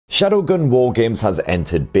Shadowgun War Games has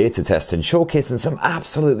entered beta test and showcasing some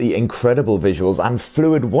absolutely incredible visuals and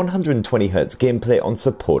fluid 120Hz gameplay on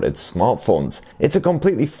supported smartphones. It's a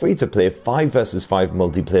completely free-to-play 5 vs 5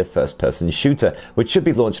 multiplayer first-person shooter, which should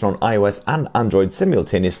be launching on iOS and Android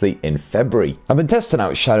simultaneously in February. I've been testing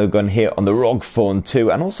out Shadowgun here on the ROG Phone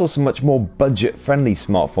too, and also some much more budget-friendly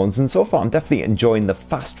smartphones, and so far I'm definitely enjoying the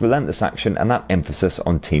fast, relentless action and that emphasis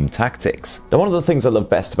on team tactics. Now, one of the things I love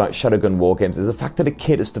best about Shadowgun War Games is the fact that it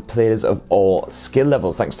caters to players of all skill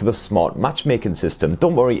levels thanks to the smart matchmaking system.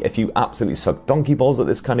 Don't worry if you absolutely suck donkey balls at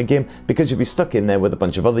this kind of game, because you'll be stuck in there with a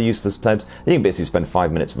bunch of other useless plebs and you can basically spend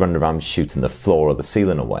 5 minutes running around shooting the floor or the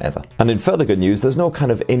ceiling or whatever. And in further good news, there's no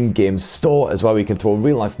kind of in-game store as well. We can throw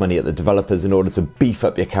real life money at the developers in order to beef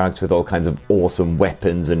up your character with all kinds of awesome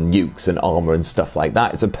weapons and nukes and armor and stuff like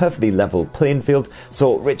that. It's a perfectly level playing field,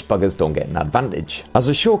 so rich buggers don't get an advantage. As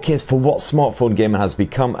a showcase for what smartphone gaming has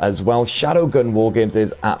become as well, Shadowgun War Games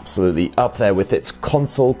is absolutely up there with its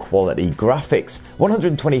console quality graphics.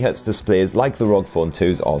 120Hz displays like the ROG Phone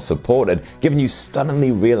 2s are supported, giving you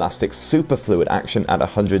stunningly realistic super fluid action at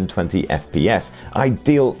 120 FPS,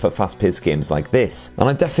 ideal for fast-paced games like this. And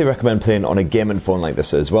I definitely recommend playing on a gaming phone like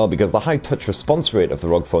this as well, because the high touch response rate of the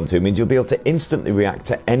ROG Phone 2 means you'll be able to instantly react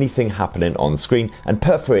to anything happening on screen and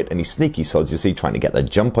perforate any sneaky sods you see trying to get the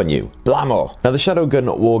jump on you. Blammo! Now, the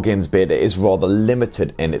Shadowgun War Games beta is rather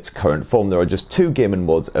limited in its current form. There are just 2 gaming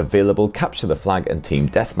modes available: Capture the Flag and Team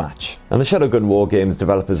Deathmatch. And the Shadowgun War Games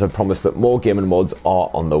developers have promised that more gaming modes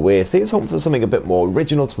are on the way, so it's hoping for something a bit more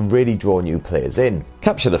original to really draw new players in.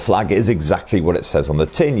 Capture the Flag is exactly what it says on the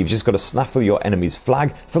tin. You've just got to snaffle your enemy's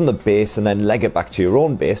flag from the base and then leg it back to your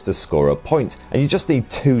own base to score a point, and you just need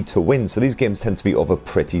 2 to win, so these games tend to be over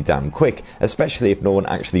pretty damn quick, especially if no one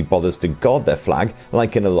actually bothers to guard their flag,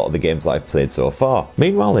 like in a lot of the games that I've played so far.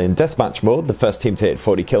 Meanwhile, in Deathmatch mode, the first team to hit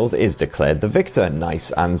 40 kills is declared the victor.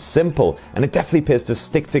 Nice and simple, and it definitely pays to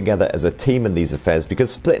stick together as a team in these affairs,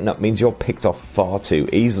 because splitting up means you're picked off far too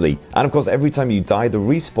easily. And of course, every time you die, the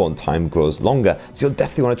respawn time grows longer, so you'll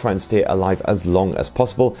definitely want to try and stay alive as long as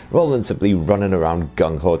possible, rather than simply running around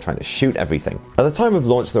gung-ho trying to shoot everything. At the time of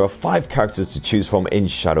launch, there are 5 characters to choose from in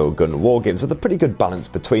Shadowgun War Games, with a pretty good balance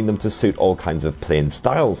between them to suit all kinds of playing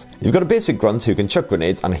styles. You've got a basic grunt who can chuck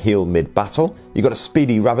grenades and heal mid-battle. You've got a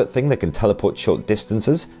speedy rabbit thing that can teleport short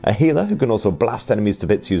distances, a healer who can also blast enemies to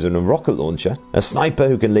bits using a rocket launcher, a sniper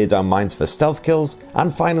who can lay down mines for stealth kills,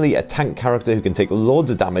 and finally a tank character who can take loads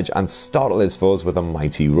of damage and startle his foes with a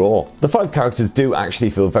mighty roar. The 5 characters do actually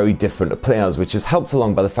feel very different to players, which is helped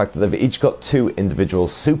along by the fact that they've each got 2 individual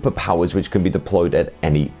superpowers which can be deployed at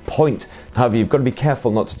any point. However, you've got to be careful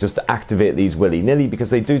not to just activate these willy-nilly, because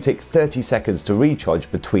they do take 30 seconds to recharge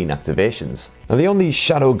between activations. Now, the only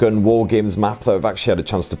Shadowgun War Games map that I've actually had a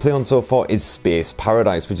chance to play on so far is Space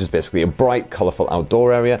Paradise, which is basically a bright, colourful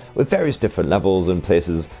outdoor area with various different levels and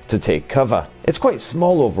places to take cover. It's quite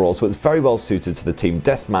small overall, so it's very well suited to the team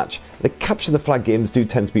deathmatch. The Capture the Flag games do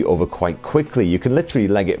tend to be over quite quickly. You can literally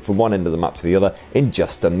leg it from one end of the map to the other in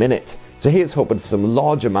just a minute. So here's hoping for some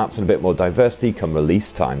larger maps and a bit more diversity come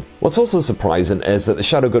release time. What's also surprising is that the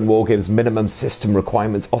Shadowgun War Games minimum system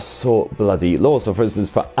requirements are so bloody low. So for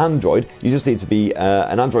instance, for Android, you just need to be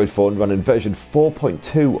an Android phone running version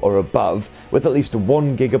 4.2 or above with at least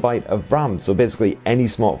 1GB of RAM. So basically any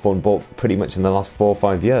smartphone bought pretty much in the last 4 or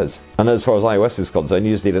 5 years. And as far as iOS is concerned,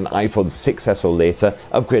 you just need an iPhone 6s or later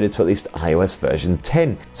upgraded to at least iOS version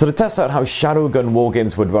 10. So to test out how Shadowgun War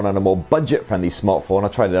Games would run on a more budget-friendly smartphone, I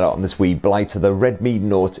tried it out on this wee blighter, the Redmi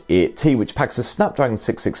Note 8T, which packs a Snapdragon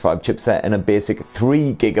 665 chipset and a basic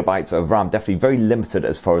 3GB of RAM, definitely very limited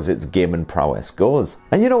as far as its gaming prowess goes.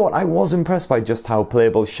 And you know what, I was impressed by just how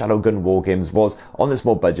playable Shadowgun War Games was on this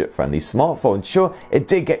more budget-friendly smartphone. Sure, it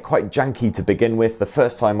did get quite janky to begin with. The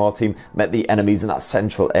first time our team met the enemies in that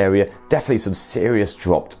central area, definitely some serious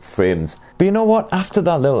dropped frames. But you know what, after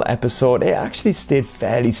that little episode, it actually stayed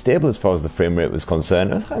fairly stable as far as the frame rate was concerned.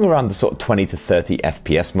 It was hanging around the sort of 20 to 30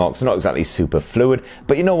 FPS mark, so not exactly super fluid.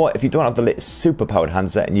 But you know what, if you don't have the latest super powered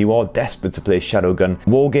handset and you are desperate to play Shadowgun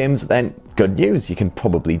War Games, then good news, you can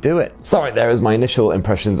probably do it. So that right there is my initial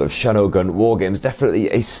impressions of Shadowgun War Games. Definitely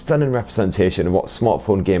a stunning representation of what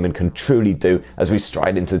smartphone gaming can truly do as we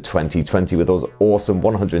stride into 2020 with those awesome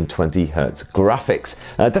 120Hz graphics.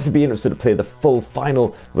 Definitely be interested to play the full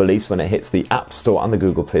final release when it hits the App Store and the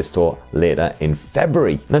Google Play Store later in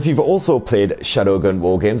February. Now, if you've also played Shadowgun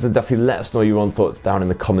War Games, then definitely let us know your own thoughts down in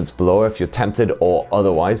the comments below. If you're tempted or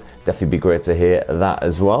otherwise, definitely be great to hear that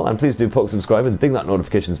as well. And please do poke subscribe and ding that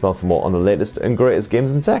notifications bell for more on the latest and greatest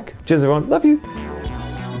games in tech. Cheers everyone, love you.